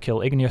opponent to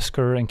kill Igneous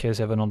Cur in case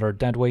they have another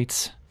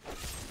deadweight.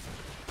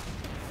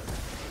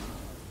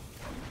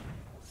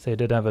 They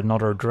did have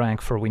another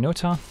drag for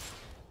Winota.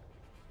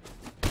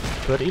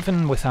 But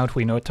even without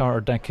Winota,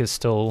 our deck is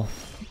still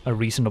a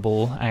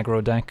reasonable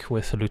aggro deck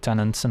with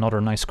Lieutenant,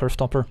 another nice Curve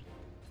Topper.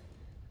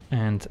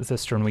 And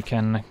this turn we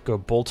can go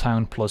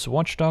Bolthound plus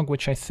Watchdog,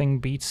 which I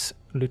think beats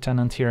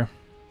Lieutenant here.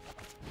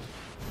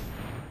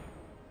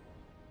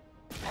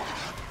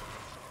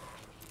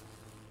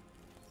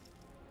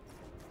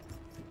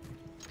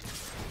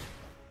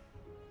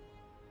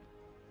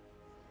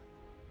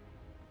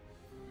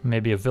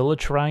 Maybe a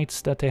Village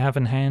Rite that they have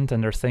in hand,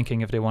 and they're thinking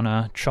if they want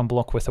to chump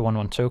block with a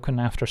 1/1 token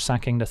after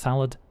sacking the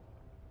Thallid.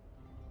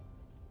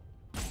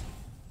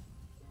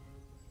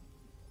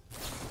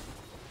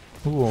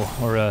 Ooh,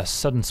 or a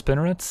Sudden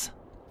Spinneret.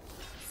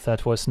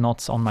 That was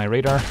not on my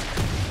radar.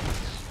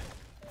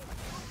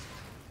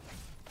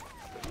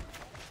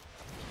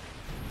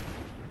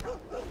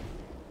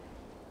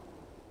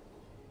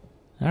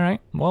 Alright,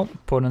 well,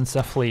 opponent's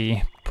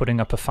definitely putting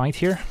up a fight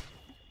here.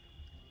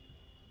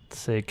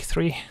 Take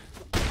 3.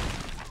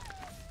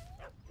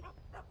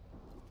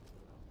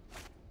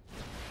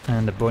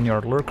 And a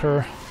Boneyard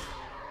Lurker.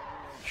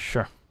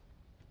 Sure.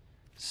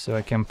 So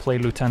I can play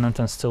Lieutenant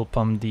and still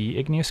pump the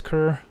Igneous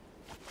Cur.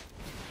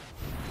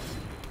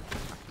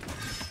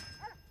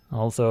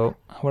 Although,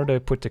 where do I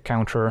put the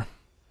counter?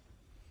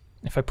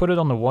 If I put it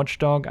on the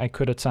Watchdog, I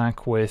could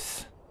attack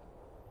with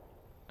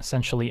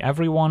essentially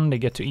everyone. They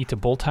get to eat a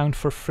Bolthound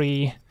for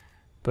free,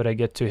 but I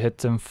get to hit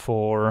them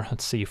for,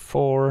 let's see,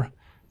 4,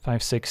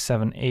 5, 6,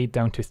 7, 8,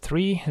 down to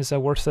 3. Is that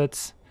worth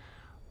it?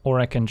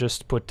 Or I can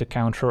just put the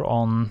counter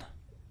on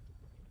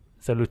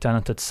the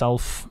Lieutenant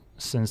itself,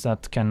 since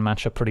that can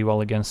match up pretty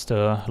well against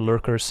the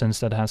Lurker, since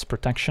that has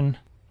protection.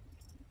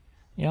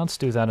 Yeah, let's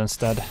do that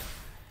instead.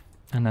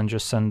 And then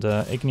just send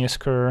the Igneous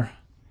Cur,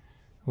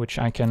 which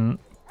I can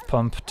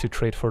pump to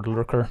trade for the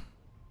Lurker.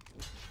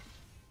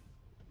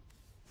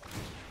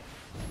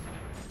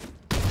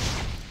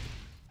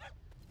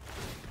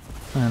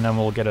 And then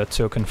we'll get a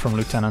token from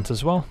Lieutenant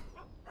as well.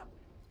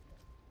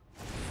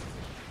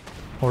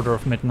 Order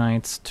of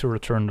Midnight to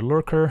return the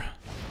Lurker.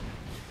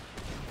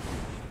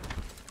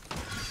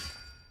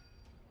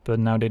 But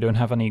now they don't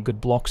have any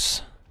good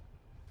blocks.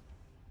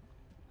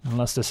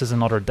 Unless this is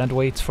another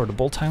deadweight for the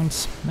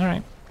Bolthounds.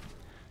 Alright.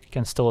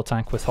 Can still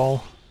attack with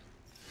Hall.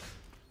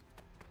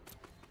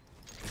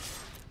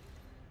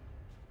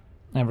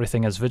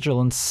 Everything has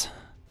Vigilance.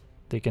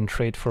 They can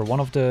trade for one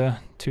of the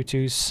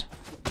 2/2s.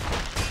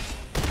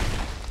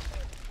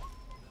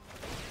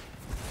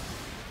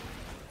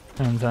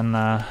 And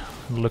then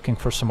looking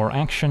for some more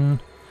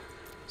action.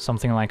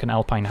 Something like an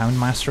Alpine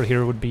Houndmaster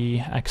here would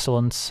be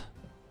excellent.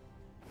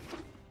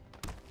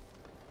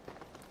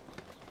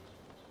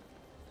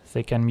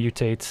 They can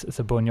mutate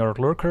the Boneyard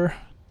Lurker.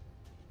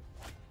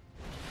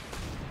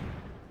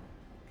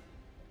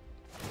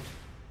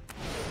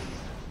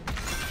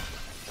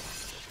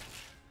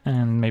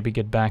 And maybe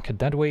get back a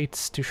deadweight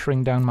to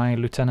shrink down my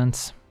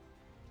Lieutenants.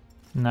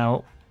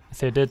 Now,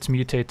 they did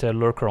mutate a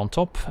Lurker on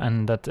top,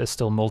 and that is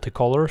still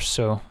multicolor,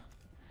 so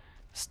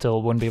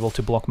still won't be able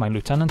to block my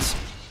Lieutenants.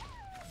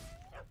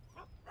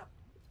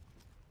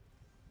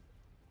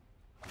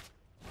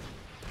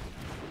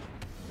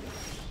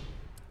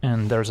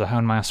 And there's a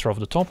Houndmaster off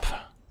the top.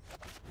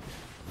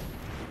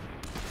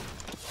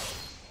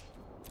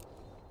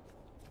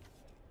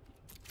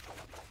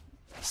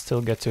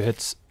 Still get to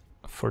hit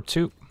for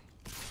 2.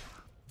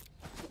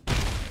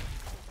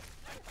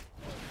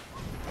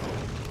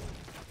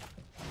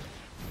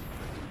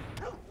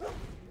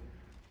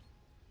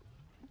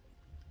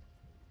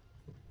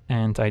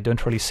 And I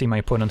don't really see my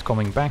opponent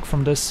coming back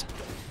from this.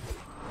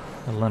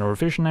 A Lenore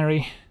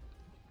Visionary.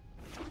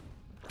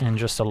 And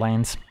just a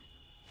land.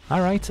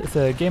 Alright,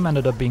 the game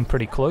ended up being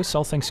pretty close,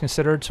 all things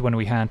considered, when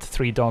we had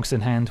 3 dogs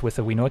in hand with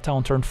a Winota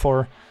on turn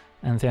 4,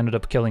 and they ended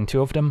up killing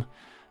 2 of them.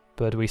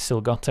 But we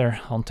still got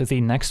there. On to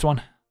the next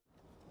one.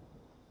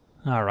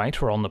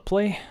 Alright, we're on the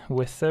play,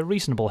 with a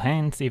reasonable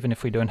hand, even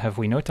if we don't have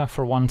Winota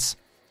for once.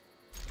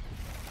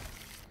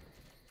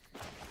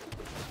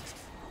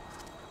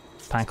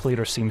 Pack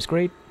leader seems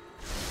great.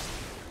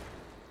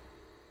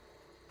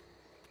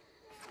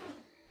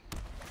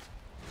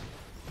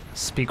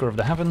 Speaker of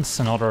the Heavens,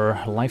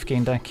 another life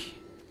gain deck.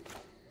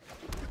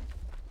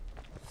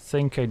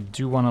 think I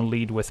do want to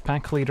lead with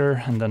Pack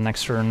Leader, and then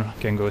next turn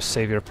can go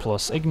Savior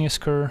plus Igneous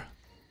Cur.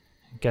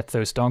 Get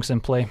those dogs in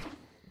play.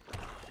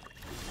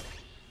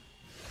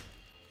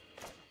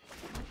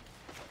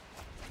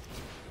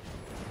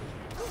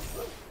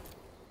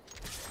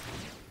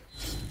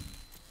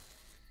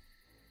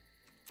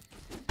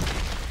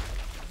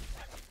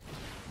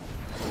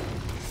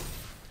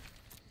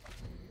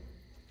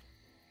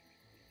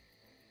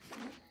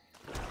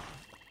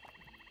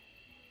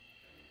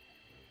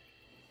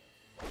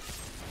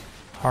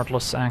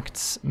 Heartless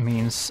Acts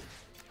means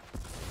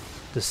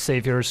the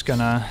Savior's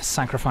gonna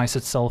sacrifice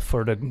itself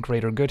for the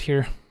greater good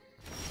here.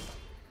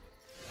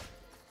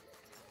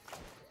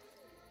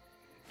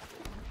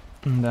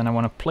 And then I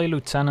want to play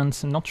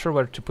Lieutenant. I'm not sure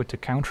where to put the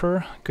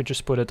counter. Could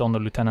just put it on the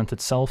Lieutenant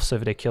itself, so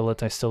if they kill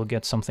it I still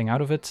get something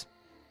out of it.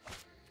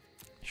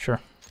 Sure.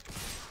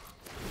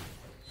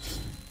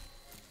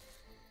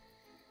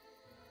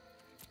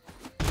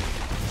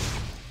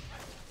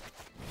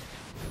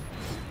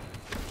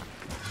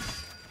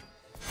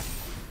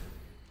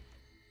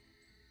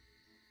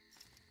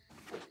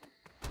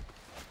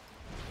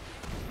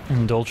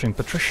 Indulging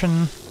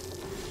Patrician.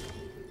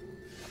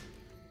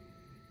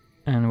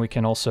 And we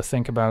can also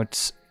think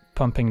about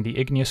pumping the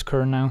Igneous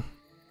Cur now.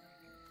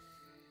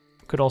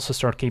 Could also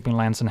start keeping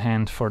lands in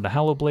hand for the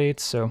Hallowblade,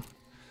 so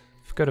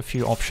I've got a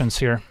few options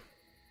here.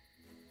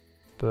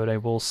 But I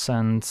will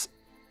send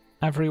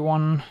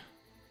everyone,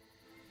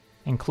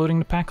 including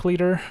the Pack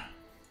Leader.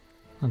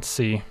 Let's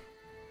see.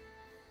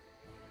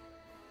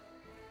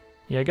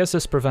 Yeah, I guess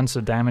this prevents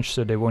the damage,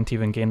 so they won't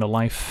even gain the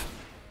life.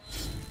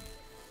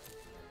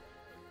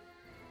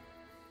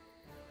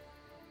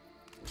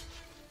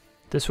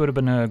 This would have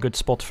been a good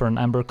spot for an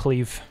Ember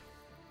Cleave.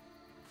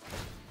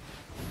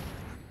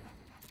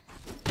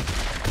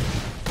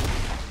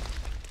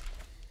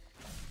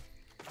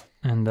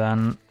 And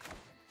then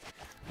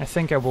I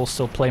think I will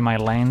still play my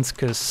lands,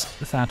 because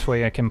that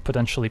way I can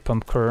potentially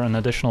pump Cur an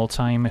additional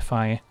time if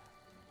I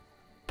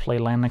play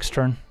land next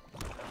turn.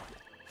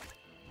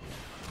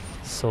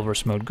 Silver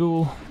Smote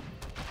Ghoul.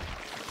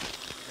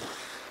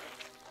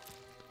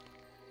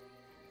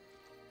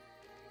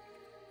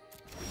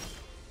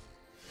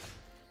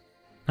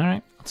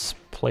 Alright, let's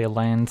play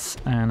lands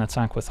and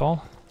attack with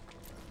all.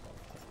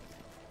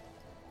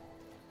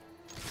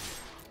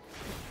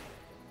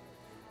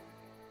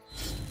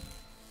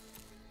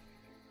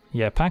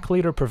 Yeah, Pack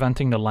Leader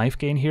preventing the life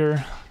gain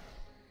here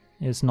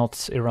is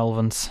not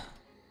irrelevant.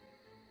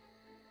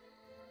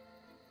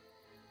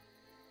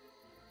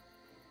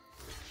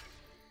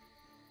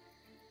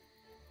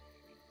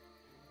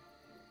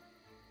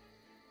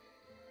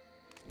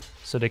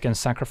 So they can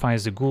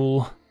sacrifice the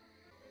Ghoul.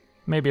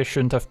 Maybe I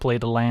shouldn't have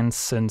played the lands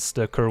since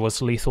the Cur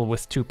was lethal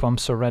with 2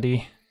 pumps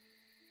already.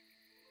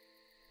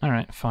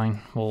 Alright, fine.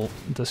 We'll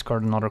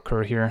discard another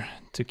Cur here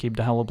to keep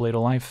the Hallowblade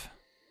alive.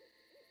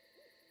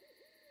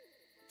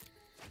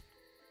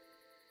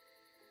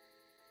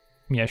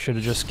 Yeah, I should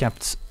have just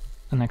kept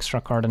an extra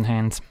card in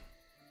hand.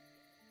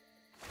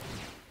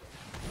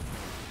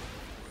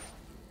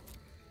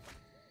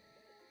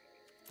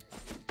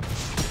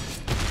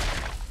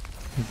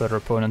 But our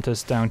opponent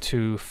is down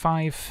to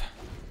 5.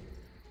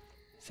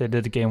 They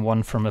did gain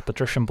 1 from a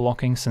Patrician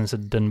blocking, since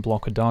it didn't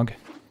block a dog.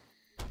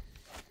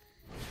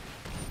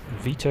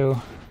 Veto.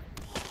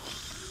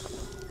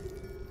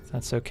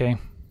 That's okay.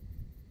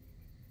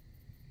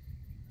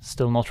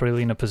 Still not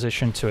really in a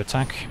position to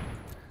attack.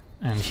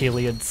 And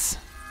Heliod's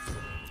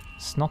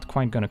is not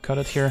quite gonna cut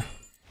it here.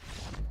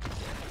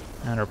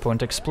 And our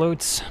opponent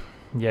explodes.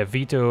 Yeah,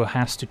 Veto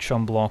has to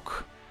chum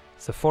block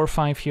the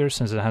 4/5 here,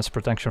 since it has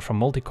protection from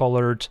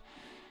multicolored.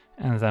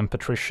 And then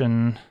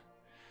Patrician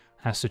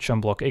has to chum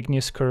block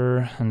Igneous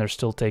Cur, and they're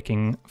still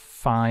taking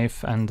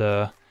 5, and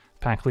the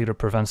Pack Leader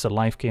prevents the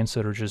life gain,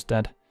 so they're just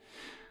dead.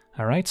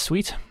 Alright,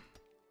 sweet.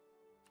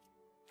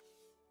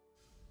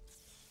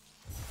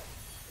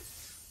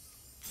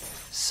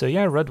 So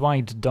yeah,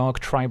 red-white dog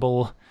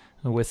tribal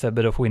with a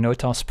bit of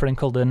Winota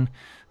sprinkled in.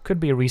 Could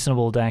be a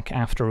reasonable deck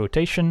after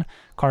rotation.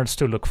 Cards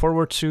to look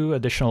forward to,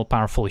 additional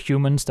powerful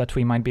humans that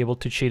we might be able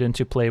to cheat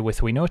into play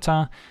with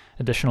Winota,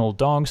 additional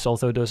dogs,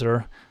 although those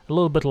are a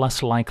little bit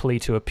less likely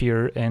to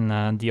appear in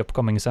the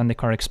upcoming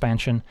Zendikar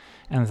expansion,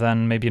 and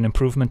then maybe an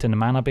improvement in the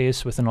mana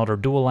base with another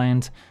dual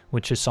land,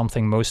 which is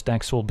something most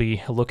decks will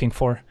be looking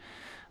for.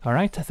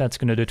 Alright, that's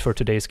gonna do it for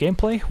today's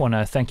gameplay.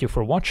 Wanna thank you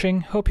for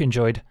watching, hope you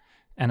enjoyed,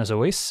 and as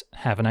always,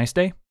 have a nice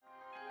day.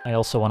 I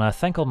also want to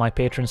thank all my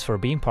patrons for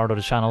being part of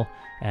the channel,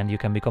 and you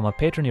can become a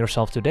patron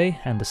yourself today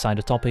and decide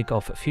the topic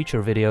of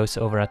future videos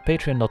over at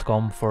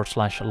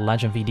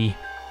patreon.com/LegenVD.